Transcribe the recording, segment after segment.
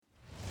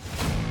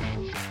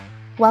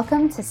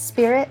Welcome to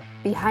Spirit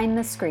Behind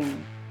the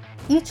Screen.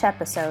 Each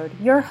episode,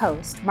 your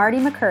host, Marty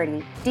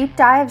McCurdy, deep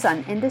dives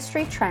on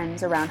industry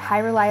trends around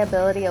high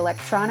reliability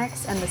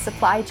electronics and the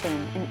supply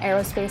chain in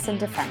aerospace and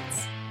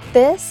defense.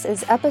 This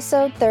is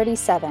episode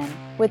 37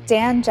 with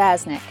Dan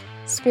Jasnick,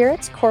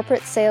 Spirit's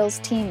corporate sales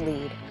team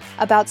lead,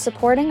 about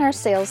supporting our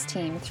sales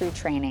team through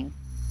training.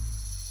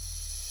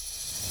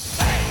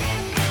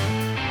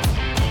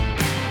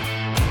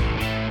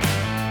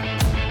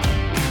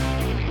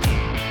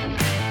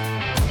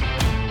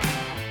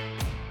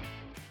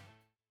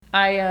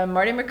 I am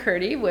Marty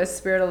McCurdy with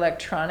Spirit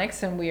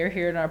Electronics, and we are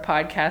here in our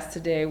podcast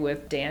today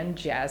with Dan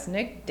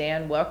Jasnick.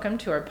 Dan, welcome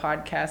to our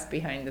podcast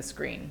Behind the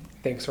Screen.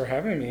 Thanks for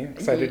having me.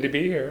 Excited to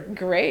be here.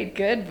 Great,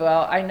 good.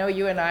 Well, I know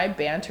you and I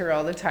banter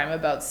all the time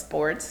about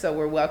sports, so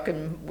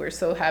we're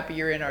so happy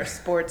you're in our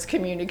sports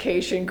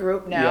communication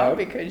group now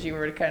because you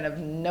were kind of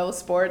no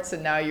sports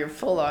and now you're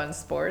full on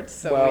sports.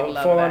 So well, we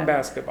love full that. On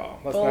basketball.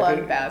 Full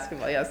on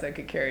basketball, yes, I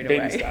could carry it away.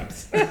 Baby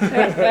steps.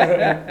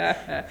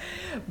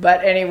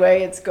 But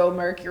anyway, it's Go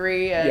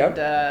Mercury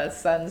and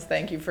Suns,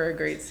 thank you for a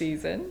great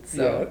season.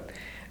 So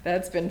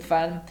that's been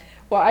fun.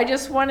 Well, I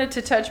just wanted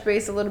to touch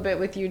base a little bit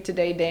with you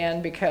today,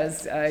 Dan,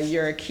 because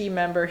you're a key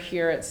member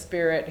here at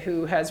Spirit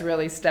who has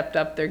really stepped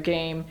up their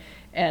game,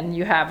 and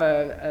you have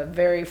a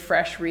very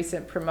fresh,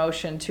 recent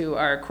promotion to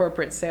our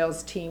corporate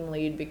sales team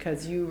lead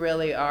because you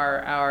really are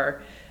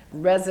our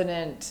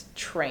resident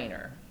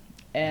trainer.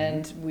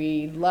 And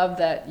we love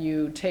that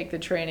you take the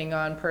training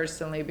on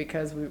personally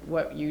because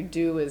what you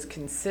do is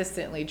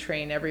consistently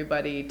train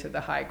everybody to the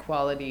high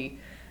quality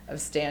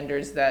of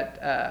standards that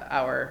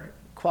our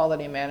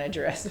quality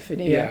manager,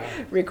 Estefania,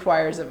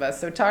 requires of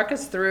us. So talk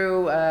us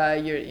through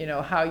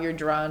how you're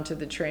drawn to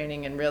the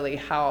training and really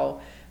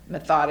how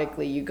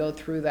methodically you go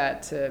through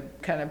that to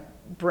kind of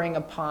bring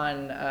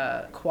upon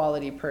a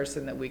quality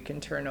person that we can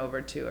turn over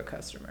to a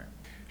customer.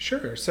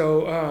 Sure.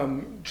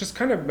 So just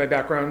kind of my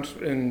background,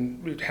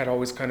 and had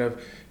always kind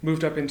of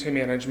moved up into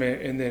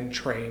management and then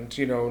trained,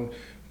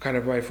 kind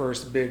of my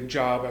first big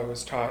job I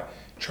was taught,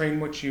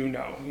 train what you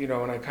know,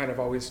 and I kind of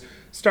always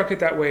stuck it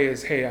that way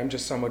as, hey, I'm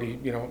just somebody,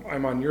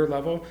 I'm on your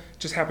level,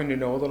 just happen to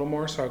know a little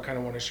more, so I kind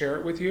of want to share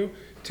it with you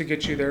to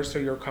get you there so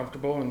you're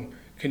comfortable and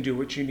can do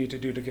what you need to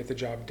do to get the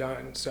job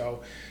done.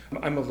 So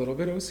I'm a little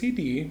bit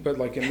OCD, but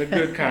like in the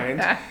good kind.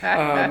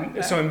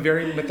 So I'm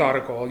very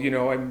methodical,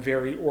 I'm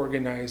very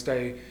organized.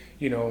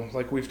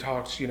 Like we've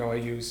talked, I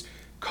use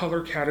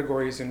color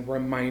categories and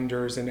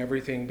reminders and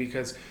everything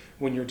because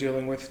when you're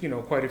dealing with,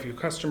 quite a few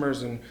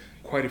customers and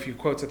quite a few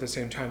quotes at the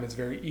same time, it's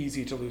very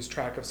easy to lose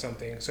track of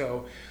something.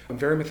 So I'm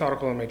very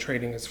methodical in my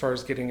training as far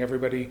as getting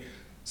everybody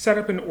set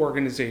up an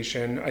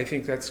organization. I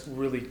think that's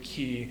really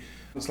key.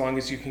 As long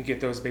as you can get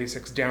those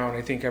basics down,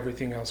 I think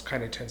everything else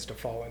kind of tends to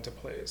fall into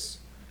place.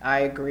 I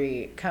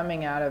agree.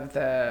 Coming out of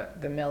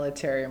the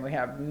military, and we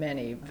have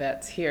many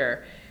vets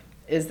here,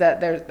 is that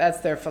that's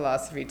their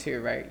philosophy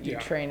too, right? You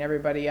train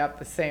everybody up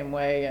the same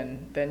way,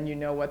 and then you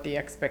know what the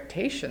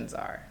expectations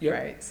are,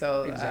 right?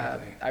 So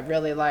exactly. I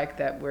really like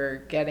that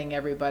we're getting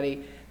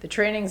everybody. The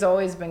training's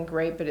always been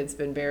great, but it's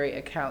been very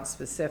account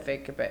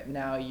specific, but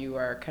now you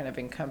are kind of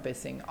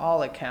encompassing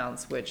all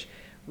accounts, which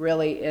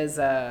really is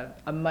a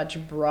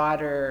much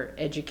broader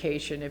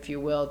education, if you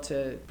will,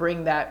 to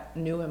bring that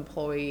new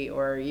employee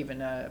or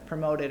even a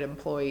promoted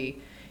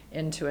employee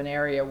into an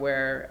area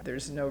where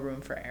there's no room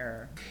for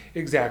error.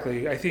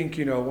 Exactly. I think,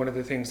 one of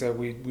the things that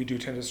we do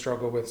tend to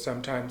struggle with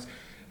sometimes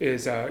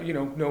is,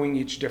 knowing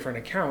each different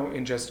account,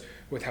 and just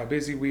with how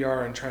busy we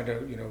are and trying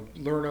to,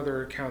 learn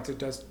other accounts, it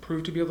does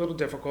prove to be a little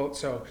difficult.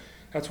 So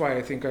that's why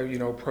I think I,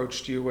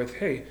 approached you with,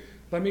 hey,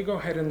 let me go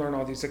ahead and learn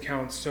all these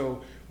accounts.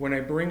 So when I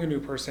bring a new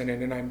person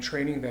in and I'm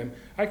training them,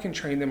 I can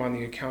train them on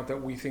the account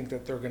that we think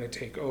that they're going to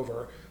take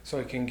over. So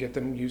I can get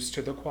them used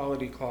to the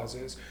quality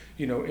clauses,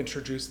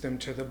 introduce them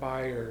to the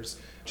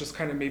buyers, just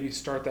kind of maybe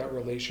start that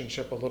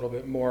relationship a little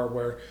bit more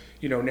where,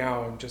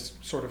 now I'm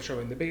just sort of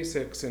showing the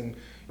basics. And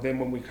then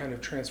when we kind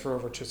of transfer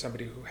over to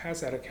somebody who has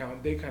that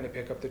account, they kind of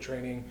pick up the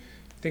training.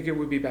 I think it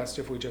would be best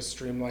if we just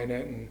streamline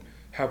it and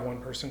have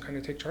one person kind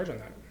of take charge on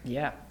that.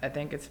 Yeah, I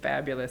think it's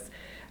fabulous.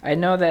 I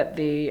know that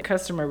the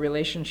customer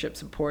relationship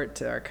support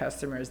to our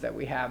customers that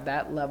we have,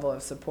 that level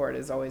of support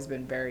has always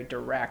been very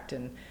direct,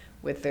 and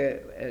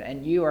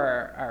you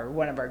are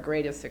one of our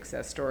greatest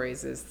success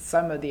stories is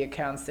some of the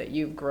accounts that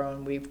you've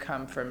grown. We've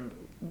come from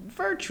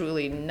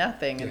virtually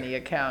nothing in the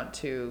account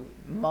to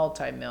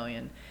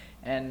multi-million.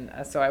 And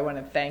so I want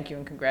to thank you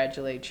and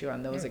congratulate you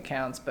on those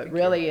accounts. But thank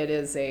really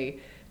you.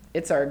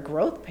 It's our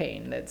growth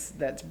pain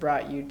that's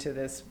brought you to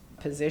this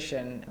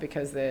position,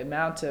 because the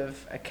amount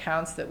of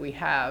accounts that we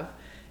have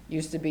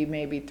used to be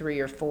maybe 3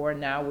 or 4.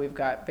 Now we've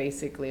got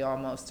basically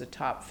almost a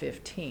top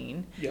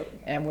 15.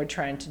 And we're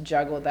trying to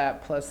juggle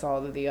that plus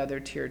all of the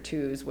other tier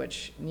 2s,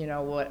 which,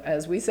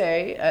 as we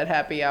say at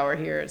Happy Hour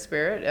here at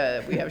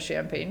Spirit, we have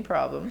champagne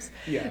problems.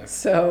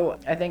 So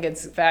I think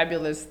it's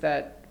fabulous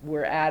that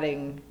we're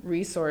adding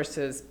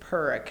resources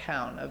per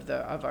account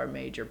of our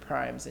major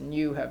primes, and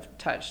you have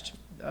touched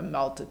a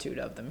multitude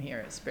of them here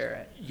at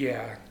Spirit.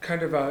 Yeah,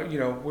 kind of,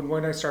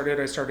 when I started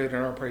in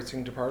our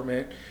pricing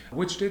department,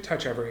 which did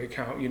touch every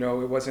account.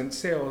 It wasn't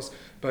sales,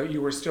 but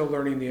you were still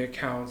learning the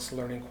accounts,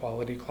 learning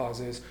quality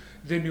clauses,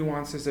 the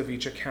nuances of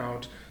each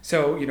account.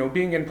 So,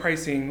 being in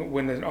pricing,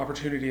 when an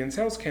opportunity in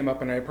sales came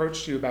up and I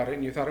approached you about it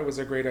and you thought it was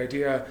a great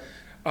idea,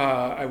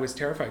 I was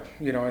terrified.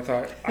 I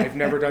thought, I've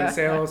never done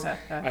sales.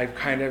 I've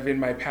kind of, in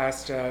my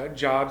past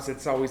jobs,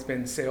 it's always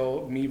been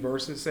me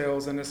versus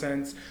sales in a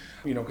sense,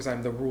 because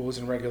I'm the rules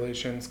and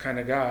regulations kind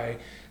of guy.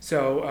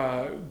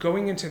 So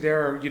going into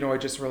there, I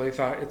just really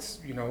thought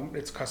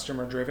it's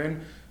customer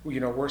driven.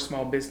 We're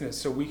small business,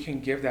 so we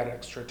can give that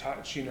extra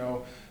touch.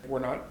 We're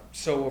not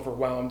so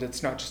overwhelmed.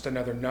 It's not just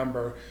another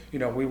number.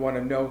 We want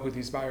to know who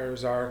these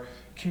buyers are,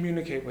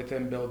 communicate with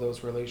them, build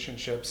those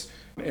relationships.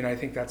 And I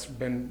think that's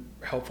been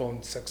helpful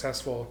and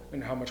successful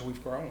in how much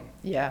we've grown.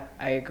 Yeah,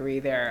 I agree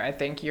there. I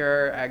think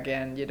you're,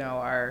 again,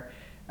 our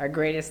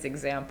greatest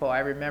example. I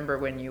remember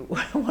when you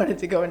wanted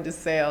to go into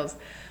sales,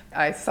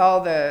 I saw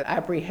the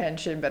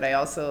apprehension, but I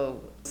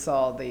also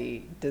saw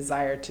the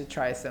desire to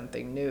try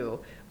something new,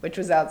 which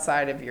was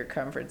outside of your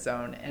comfort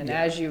zone. And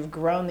as you've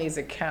grown these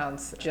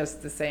accounts,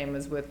 just the same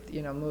as with,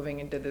 moving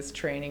into this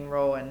training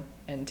role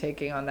and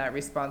taking on that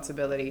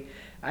responsibility,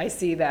 I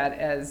see that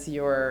as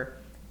your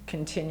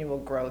continual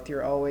growth.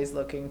 You're always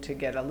looking to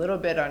get a little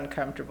bit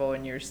uncomfortable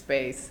in your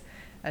space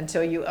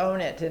until you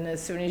own it. And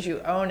as soon as you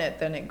own it,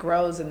 then it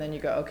grows, and then you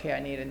go, okay, I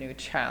need a new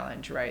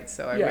challenge, right?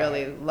 So I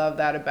really love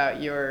that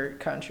about your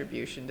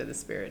contribution to the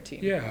Spirit team.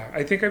 Yeah,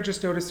 I think I've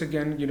just noticed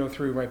again,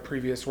 through my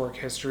previous work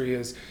history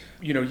is,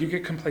 you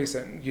get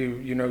complacent.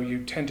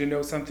 You tend to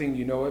know something,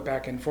 it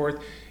back and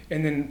forth.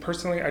 And then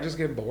personally, I just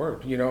get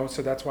bored,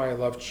 so that's why I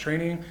love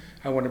training.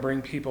 I want to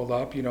bring people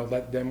up,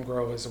 let them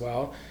grow as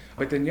well.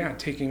 But then,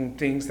 taking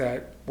things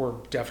that were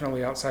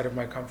definitely outside of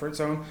my comfort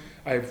zone,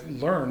 I've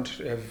learned,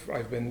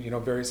 I've been,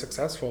 very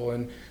successful,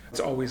 and it's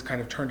always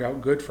kind of turned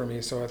out good for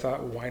me. So I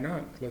thought, why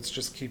not? Let's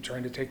just keep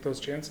trying to take those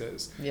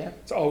chances. Yeah.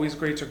 It's always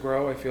great to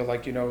grow. I feel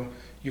like,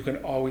 you can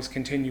always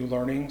continue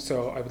learning.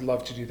 So I would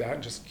love to do that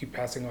and just keep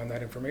passing on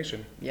that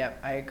information. Yeah,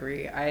 I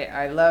agree.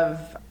 I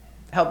love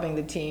helping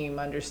the team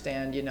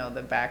understand,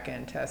 the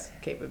back-end test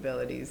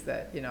capabilities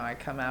that, I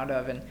come out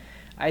of. And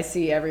I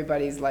see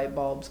everybody's light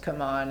bulbs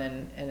come on,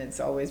 and it's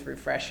always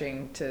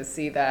refreshing to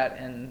see that,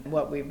 and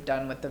what we've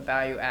done with the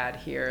value add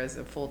here as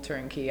a full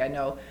turnkey. I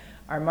know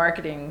our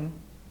marketing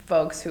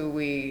folks, who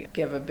we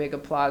give a big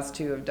applause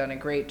to, have done a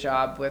great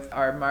job with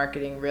our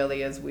marketing,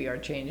 really, as we are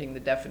changing the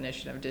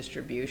definition of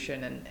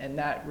distribution, and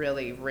that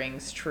really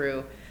rings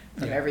true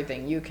from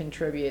everything you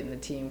contribute and the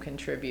team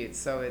contributes.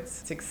 So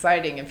it's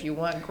exciting. If you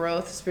want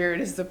growth,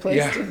 Spirit is the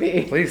place to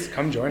be. Please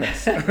come join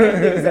us.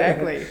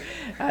 Exactly.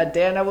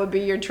 Dana would be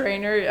your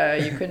trainer.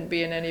 You couldn't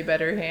be in any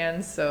better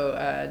hands.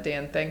 So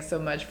Dan, thanks so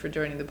much for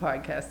joining the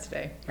podcast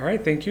today. All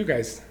right. Thank you,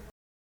 guys.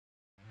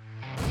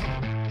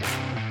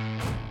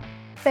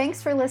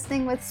 Thanks for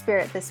listening with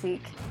Spirit this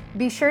week.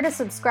 Be sure to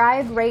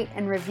subscribe, rate,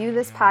 and review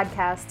this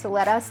podcast to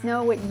let us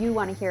know what you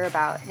want to hear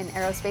about in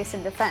aerospace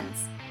and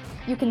defense.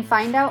 You can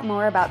find out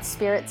more about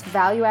Spirit's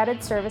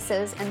value-added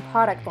services and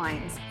product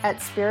lines at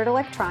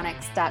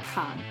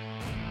spiritelectronics.com.